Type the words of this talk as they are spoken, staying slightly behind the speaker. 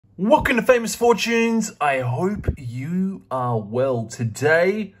Welcome to Famous Fortunes. I hope you are well.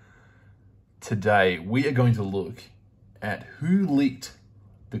 Today we are going to look at who leaked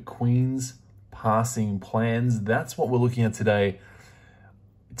the Queen's passing plans. That's what we're looking at today.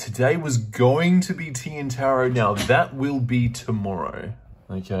 Today was going to be Tea and Tarot. Now that will be tomorrow.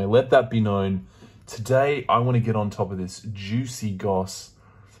 Okay, let that be known. Today I want to get on top of this juicy goss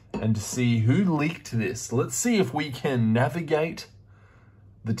and to see who leaked this. Let's see if we can navigate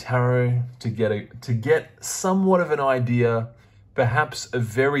the tarot to get somewhat of an idea, perhaps a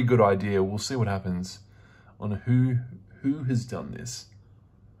very good idea. We'll see what happens on who has done this.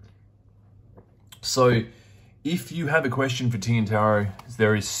 So if you have a question for Tea and Tarot,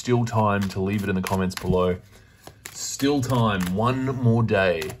 there is still time to leave it in the comments below. Still time, one more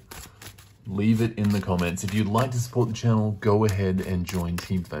day. Leave it in the comments. If you'd like to support the channel, go ahead and join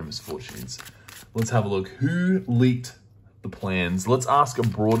Team Famous Fortunes. Let's have a look. Who leaked the plans? Let's ask a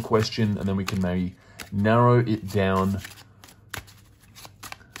broad question and then we can maybe narrow it down.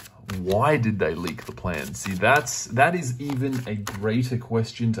 Why did they leak the plans? See, that is even a greater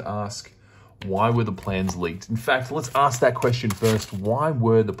question to ask. Why were the plans leaked? In fact, let's ask that question first. Why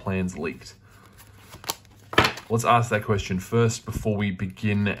were the plans leaked? Let's ask that question first before we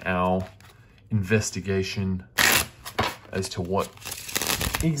begin our investigation as to what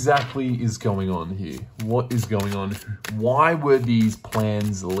exactly is going on here. What is going on? Why were these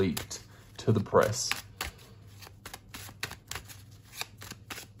plans leaked to the press?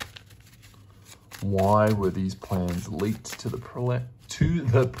 Why were these plans leaked to the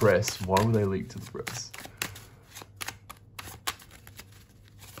press? Why were they leaked to the press?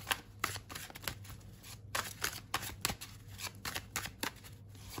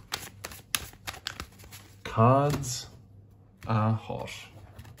 Cards are hot.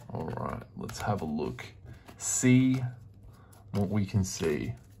 All right, let's have a look. See what we can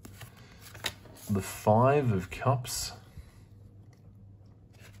see. The Five of Cups,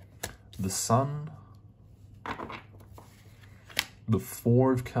 the Sun, the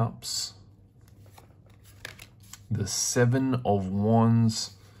Four of Cups, the Seven of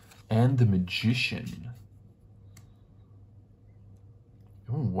Wands, and the Magician.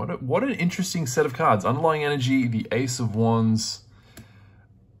 Ooh, what an interesting set of cards. Underlying energy, the Ace of Wands.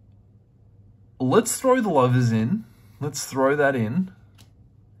 Let's throw the Lovers in. Let's throw that in.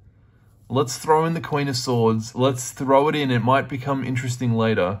 Let's throw in the Queen of Swords. Let's throw it in. It might become interesting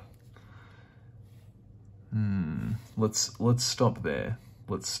later. Let's stop there.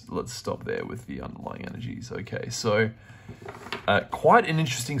 Let's stop there with the underlying energies. Okay, so quite an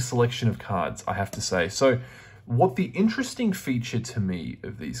interesting selection of cards, I have to say. So what the interesting feature to me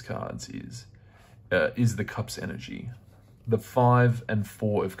of these cards is the Cups energy. The Five and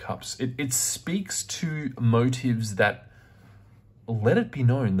Four of Cups. It speaks to motives that, let it be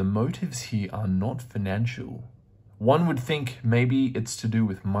known, the motives here are not financial. One would think maybe it's to do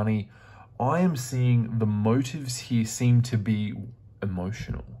with money. I am seeing the motives here seem to be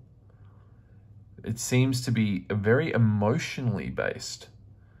emotional. It seems to be very emotionally based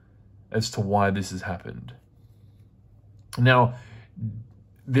as to why this has happened. Now,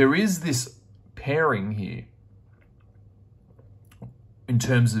 there is this pairing here in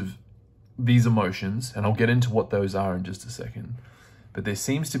terms of these emotions, and I'll get into what those are in just a second. But there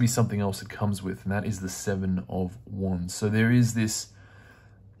seems to be something else that comes with, and that is the Seven of Wands. So there is this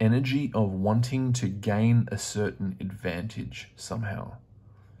energy of wanting to gain a certain advantage somehow.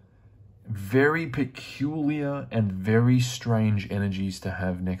 Very peculiar and very strange energies to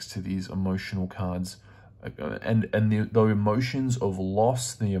have next to these emotional cards. And the emotions of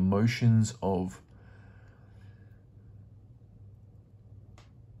loss, the emotions of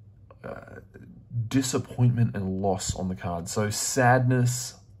disappointment and loss on the card. So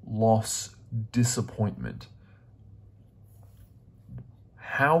sadness, loss, disappointment.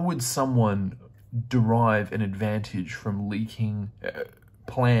 How would someone derive an advantage from leaking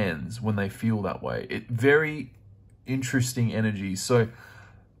plans when they feel that way? Very interesting energy. So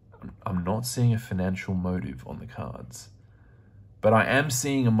I'm not seeing a financial motive on the cards, but I am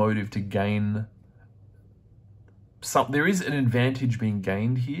seeing a motive to gain there is an advantage being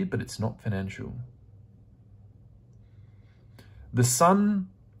gained here, but it's not financial. The Sun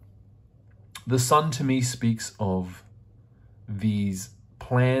to me speaks of these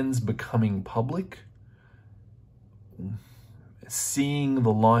plans becoming public, seeing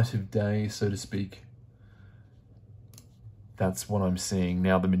the light of day, so to speak. That's what I'm seeing.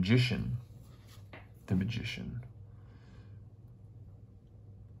 Now the Magician.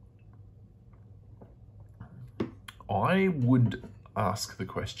 I would ask the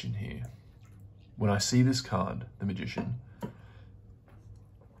question here. When I see this card, the Magician,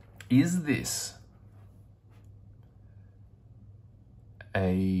 Is this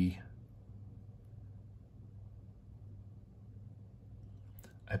a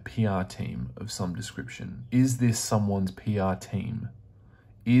PR team of some description? Is this someone's PR team?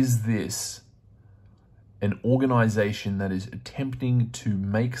 Is this an organization that is attempting to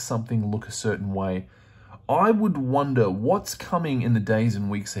make something look a certain way? I would wonder what's coming in the days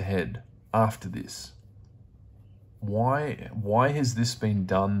and weeks ahead after this. Why has this been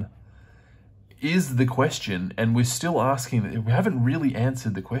done is the question, and we're still asking. We haven't really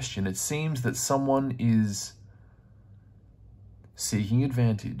answered the question. It seems that someone is seeking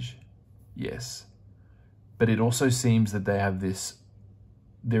advantage, yes, but it also seems that they have this,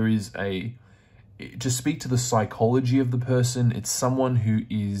 to speak to the psychology of the person, it's someone who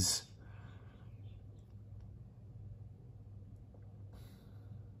is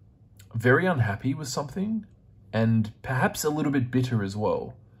very unhappy with something and perhaps a little bit bitter as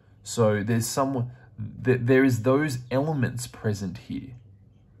well. So there's someone, there is those elements present here.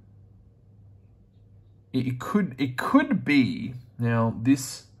 It could be, now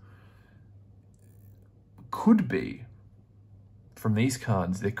this could be, from these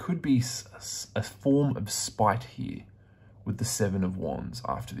cards, there could be a form of spite here with the Seven of Wands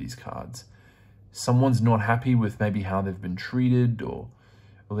after these cards. Someone's not happy with maybe how they've been treated or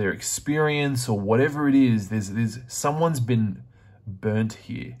their experience or whatever it is. There's someone's been burnt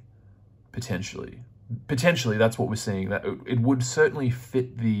here, potentially. Potentially, that's what we're seeing. That it would certainly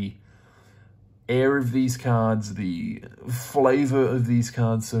fit the air of these cards, the flavor of these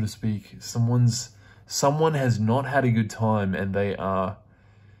cards, so to speak. Someone has not had a good time and they are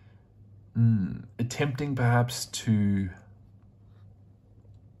attempting perhaps to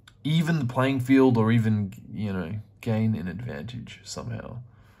even the playing field or even, gain an advantage somehow.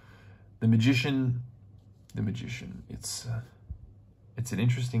 The Magician, it's an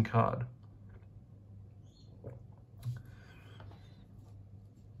interesting card.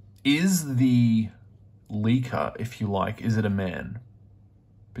 Is the leaker, if you like, is it a man?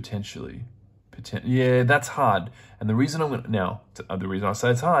 Potentially. Yeah, that's hard. And the reason the reason I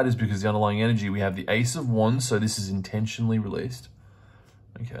say it's hard is because the underlying energy, we have the Ace of Wands, so this is intentionally released.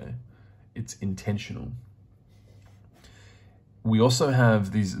 Okay. It's intentional. We also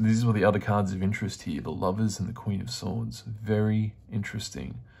have these were the other cards of interest here, the Lovers and the Queen of Swords. Very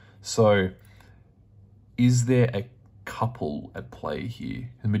interesting. So, is there a couple at play here?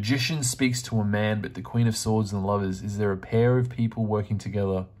 The Magician speaks to a man, but the Queen of Swords and the Lovers, is there a pair of people working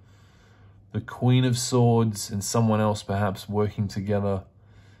together? The Queen of Swords and someone else perhaps working together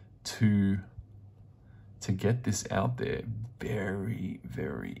to get this out there. Very,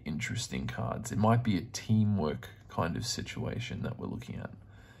 very interesting cards. It might be a teamwork kind of situation that we're looking at,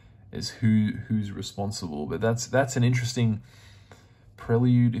 is who's responsible. But that's an interesting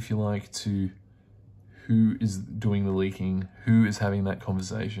prelude, if you like, to who is doing the leaking, who is having that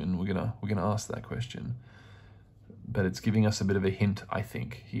conversation. We're gonna ask that question. But it's giving us a bit of a hint, I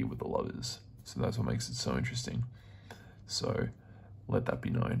think, here with the Lovers. So that's what makes it so interesting. So let that be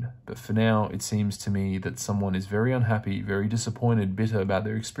known. But for now, it seems to me that someone is very unhappy, very disappointed, bitter about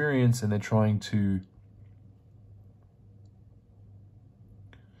their experience, and they're trying to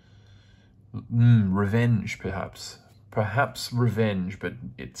revenge, perhaps. Perhaps revenge, but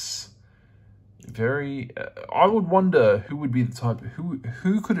it's very... I would wonder who would be the type...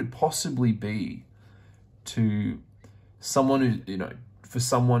 Who could it possibly be to someone who, for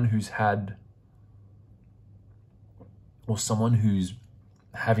someone who's had... or someone who's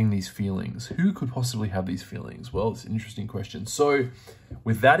having these feelings. Who could possibly have these feelings? Well, it's an interesting question. So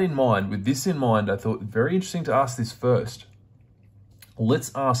with that in mind, with this in mind, I thought very interesting to ask this first.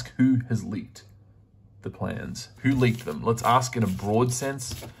 Let's ask who has leaked the plans. Who leaked them? Let's ask in a broad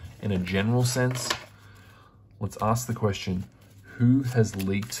sense, in a general sense. Let's ask the question, who has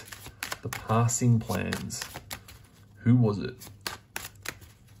leaked the passing plans? Who was it?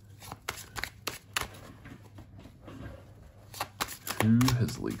 Who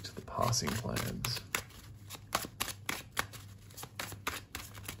has leaked the passing plans?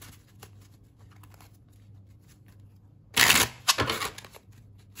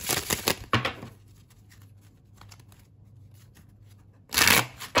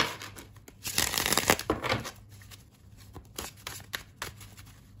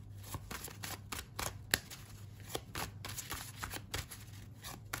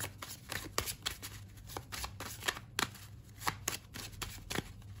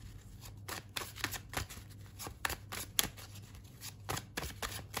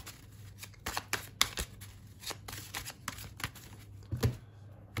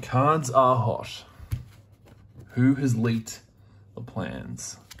 Cards are hot. Who has leaked the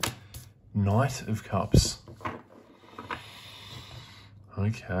plans? Knight of Cups.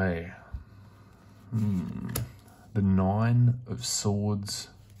 Okay. The Nine of Swords.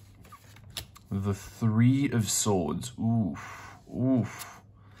 The Three of Swords. Oof. Oof.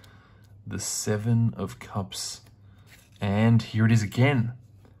 The Seven of Cups. And here it is again.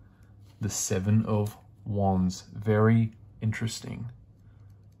 The Seven of Wands. Very interesting.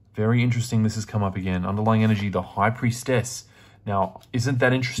 Very interesting this has come up again. Underlying energy, the High Priestess. Now, isn't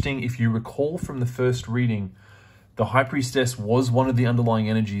that interesting? If you recall from the first reading, the High Priestess was one of the underlying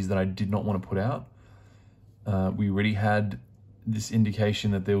energies that I did not want to put out. We already had this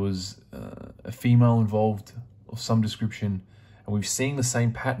indication that there was a female involved of some description. And we've seen the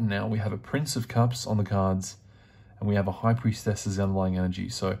same pattern now. We have a Prince of Cups on the cards, and we have a High Priestess as the underlying energy.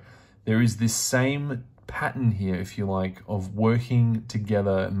 So there is this same pattern here, if you like, of working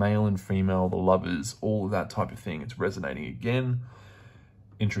together, male and female, the lovers, all of that type of thing. It's resonating again.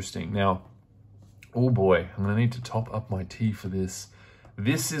 Interesting. Now, oh boy, I'm going to need to top up my tea for this.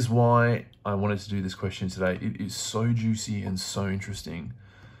 This is why I wanted to do this question today. It is so juicy and so interesting.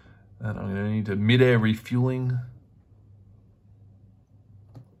 And I'm going to need to mid-air refueling.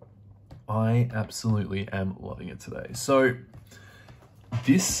 I absolutely am loving it today. So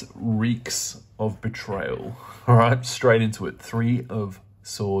this reeks of betrayal. All right, straight into it. Three of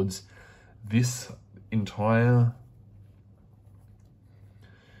Swords. This entire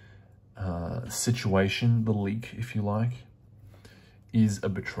situation, the leak, if you like, is a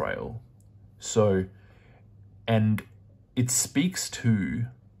betrayal. So, and it speaks to,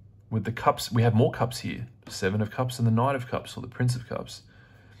 with the cups, we have more cups here. Seven of Cups and the Knight of Cups, or the Prince of Cups.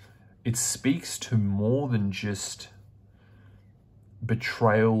 It speaks to more than just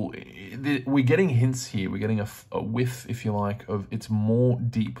betrayal. We're getting hints here. We're getting a whiff, if you like, of it's more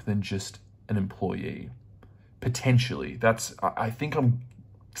deep than just an employee. Potentially. I think I'm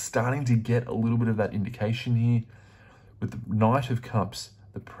starting to get a little bit of that indication here. With the Knight of Cups,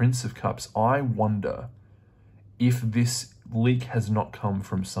 the Prince of Cups, I wonder if this leak has not come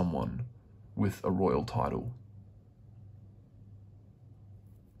from someone with a royal title.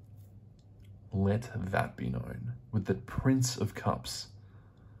 Let that be known. With the Prince of Cups.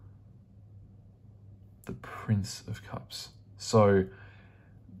 The Prince of Cups. So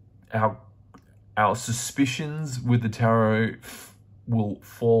our suspicions with the tarot will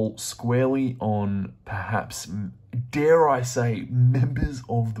fall squarely on perhaps, dare I say, members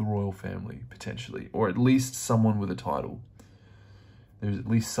of the royal family, potentially. Or at least someone with a title. There's at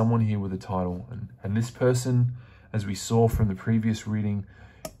least someone here with a title. And this person, as we saw from the previous reading,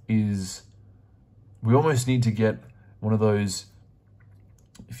 is... We almost need to get one of those,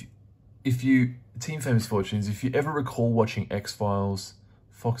 if you, Team Famous Fortunes, if you ever recall watching X-Files,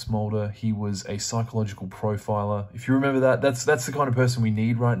 Fox Mulder, he was a psychological profiler. If you remember that, that's the kind of person we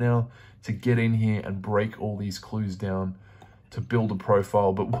need right now to get in here and break all these clues down to build a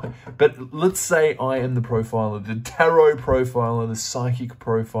profile. But let's say I am the profiler, the tarot profiler, the psychic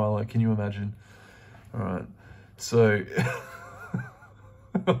profiler. Can you imagine? All right. So...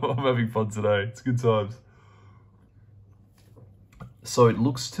 I'm having fun today. It's good times. So it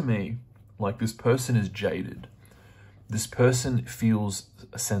looks to me like this person is jaded. This person feels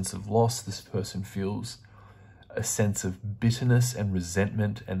a sense of loss. This person feels a sense of bitterness and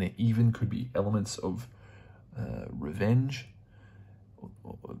resentment. And there even could be elements of revenge,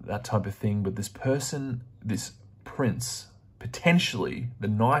 or that type of thing. But this person, this prince, potentially the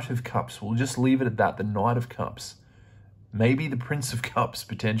Knight of Cups, we'll just leave it at that, the Knight of Cups, maybe the Prince of Cups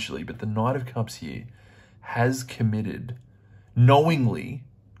potentially, but the Knight of Cups here has committed knowingly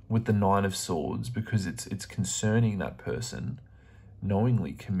with the Nine of Swords, because it's concerning that person,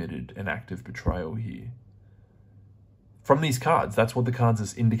 knowingly committed an act of betrayal here. From these cards, that's what the cards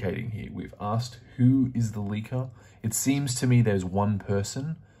is indicating here. We've asked who is the leaker. It seems to me there's one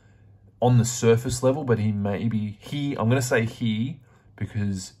person on the surface level, but I'm going to say he,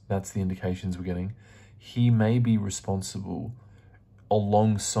 because that's the indications we're getting. He may be responsible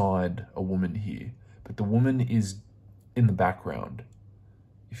alongside a woman here, but the woman is in the background,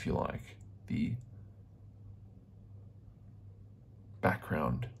 if you like, the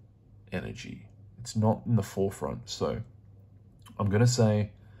background energy. It's not in the forefront. So I'm going to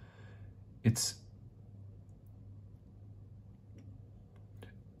say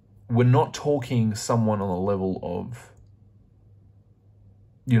we're not talking someone on the level of,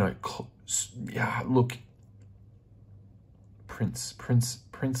 you know, yeah, look,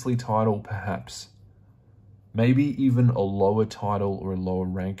 princely title perhaps, maybe even a lower title or a lower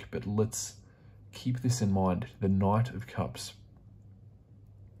rank, but let's keep this in mind. The Knight of Cups,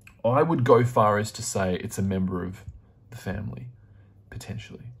 I would go far as to say it's a member of the family,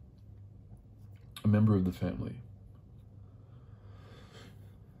 potentially. A member of the family.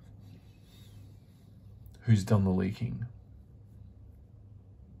 Who's done the leaking?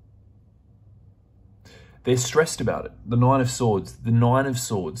 They're stressed about it. The Nine of Swords. The Nine of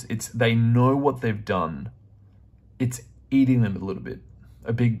Swords. They know what they've done. It's eating them a little bit.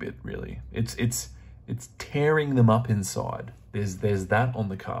 A big bit, really. It's tearing them up inside. There's that on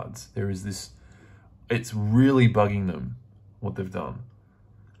the cards. There is this... It's really bugging them, what they've done.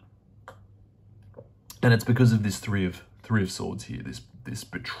 And it's because of this three of Swords here, this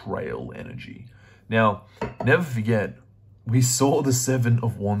betrayal energy. Now, never forget, we saw the Seven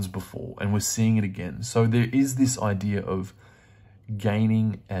of Wands before, and we're seeing it again. So there is this idea of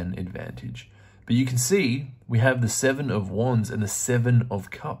gaining an advantage. But you can see, we have the Seven of Wands and the Seven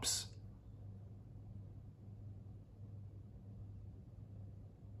of Cups.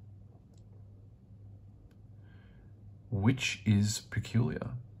 Which is peculiar.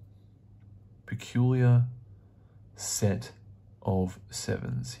 Peculiar set of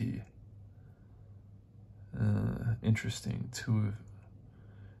sevens here. Interesting. And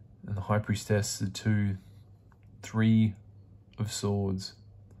the High Priestess, the 2, 3 of Swords.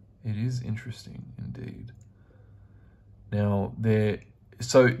 It is interesting indeed. Now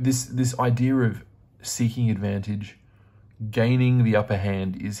so this idea of seeking advantage, gaining the upper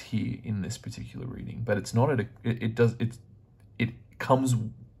hand is here in this particular reading, but it's not it comes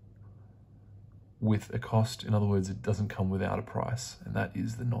with a cost. In other words, it doesn't come without a price, and that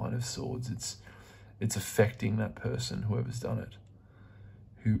is the Nine of Swords. It's affecting that person, whoever's done it.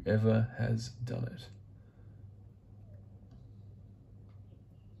 Whoever has done it.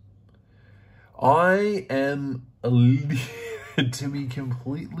 I am to be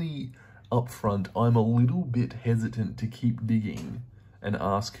completely upfront, I'm a little bit hesitant to keep digging and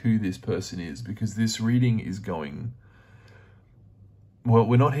ask who this person is, because this reading is going... Well,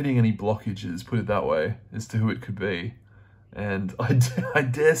 we're not hitting any blockages, put it that way, as to who it could be. And I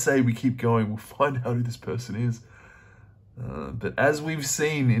dare say we keep going, we'll find out who this person is. But as we've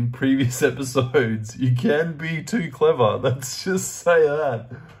seen in previous episodes, you can be too clever. Let's just say that.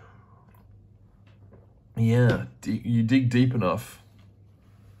 Yeah, you dig deep enough.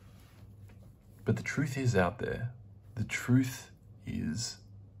 But the truth is out there. The truth is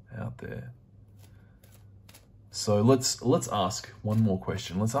out there. So let's ask one more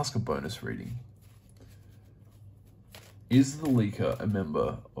question. Let's ask a bonus reading. Is the leaker a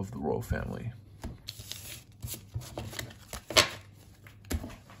member of the royal family?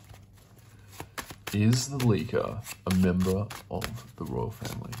 Is the leaker a member of the royal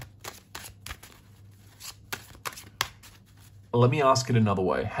family? Let me ask it another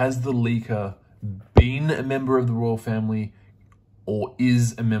way. Has the leaker been a member of the royal family, or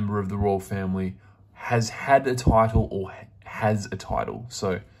is a member of the royal family, has had a title, or has a title?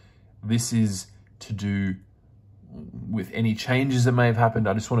 So this is to do with any changes that may have happened.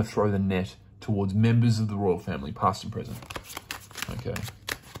 I just want to throw the net towards members of the royal family, past and present. Okay.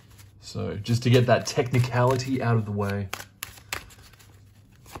 So just to get that technicality out of the way.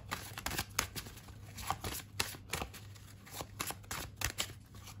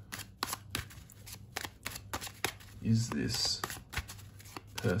 Is this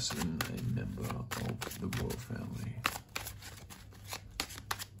person a member of the royal family?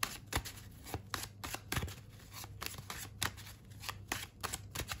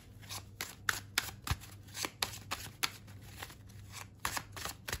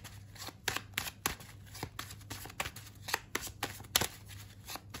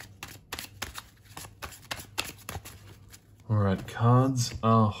 All right, cards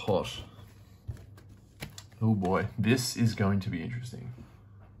are hot. Oh boy, this is going to be interesting.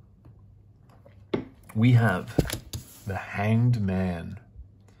 We have the Hanged Man.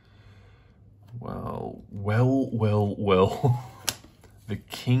 Well. The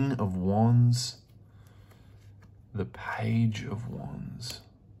King of Wands. The Page of Wands.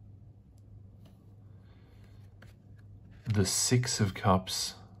 The Six of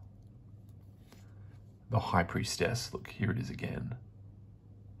Cups. The High Priestess. Look, here it is again.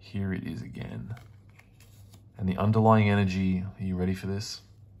 Here it is again. And the underlying energy, are you ready for this?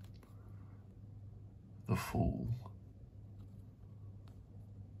 The Fool.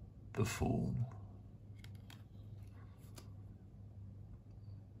 The Fool.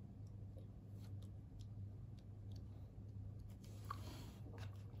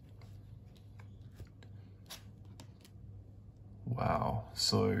 Wow.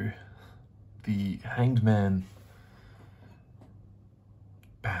 So the Hanged Man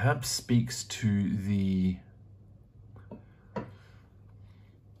perhaps speaks to the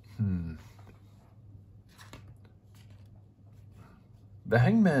the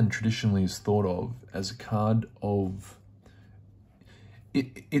Hangman traditionally is thought of as a card of...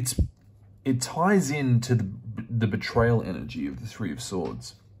 It ties into the betrayal energy of the Three of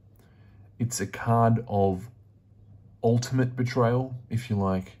Swords. It's a card of ultimate betrayal, if you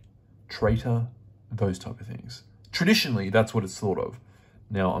like, traitor, those type of things. Traditionally, that's what it's thought of.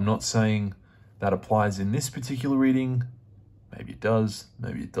 Now, I'm not saying that applies in this particular reading. Maybe it does,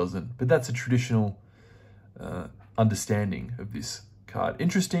 maybe it doesn't. But that's a traditional understanding of this card.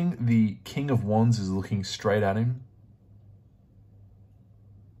 Interesting, the King of Wands is looking straight at him.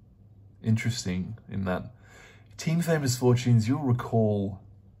 Interesting in that. Team Famous Fortunes, you'll recall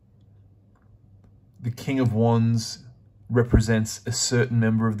the King of Wands represents a certain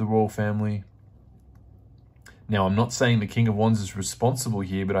member of the royal family. Now, I'm not saying the King of Wands is responsible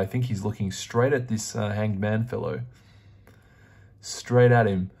here, but I think he's looking straight at this Hanged Man fellow. Straight at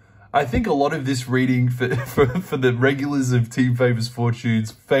him. I think a lot of this reading for the regulars of Team Famous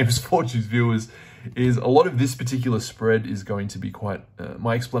Fortunes viewers, is a lot of this particular spread is going to be quite...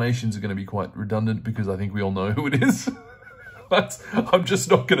 my explanations are going to be quite redundant because I think we all know who it is. I'm just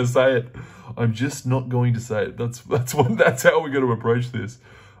not going to say it. I'm just not going to say it. That's how we're going to approach this.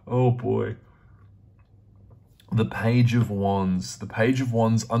 Oh boy. The Page of Wands. The Page of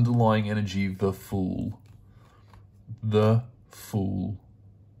Wands, underlying energy, the Fool. The Fool.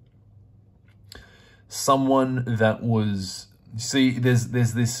 Someone that was... See, there's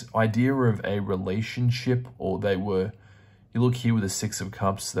this idea of a relationship, or they were... You look here with the Six of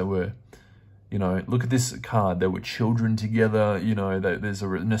Cups, they were... You know, look at this card. They were children together. You know, there's a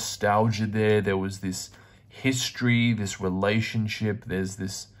nostalgia there. There was this history, this relationship. There's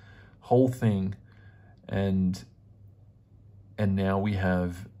this whole thing. And now we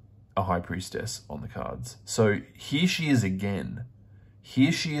have a High Priestess on the cards. So here she is again.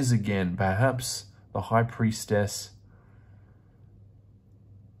 Here she is again. Perhaps the High Priestess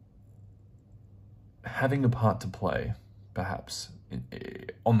having a part to play, perhaps,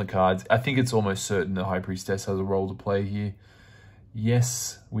 on the cards. I think it's almost certain the High Priestess has a role to play here.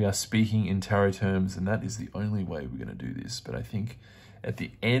 Yes, we are speaking in tarot terms, and that is the only way we're going to do this. But I think at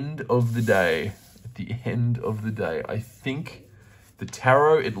the end of the day, I think the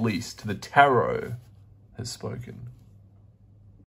tarot, at least, the tarot has spoken.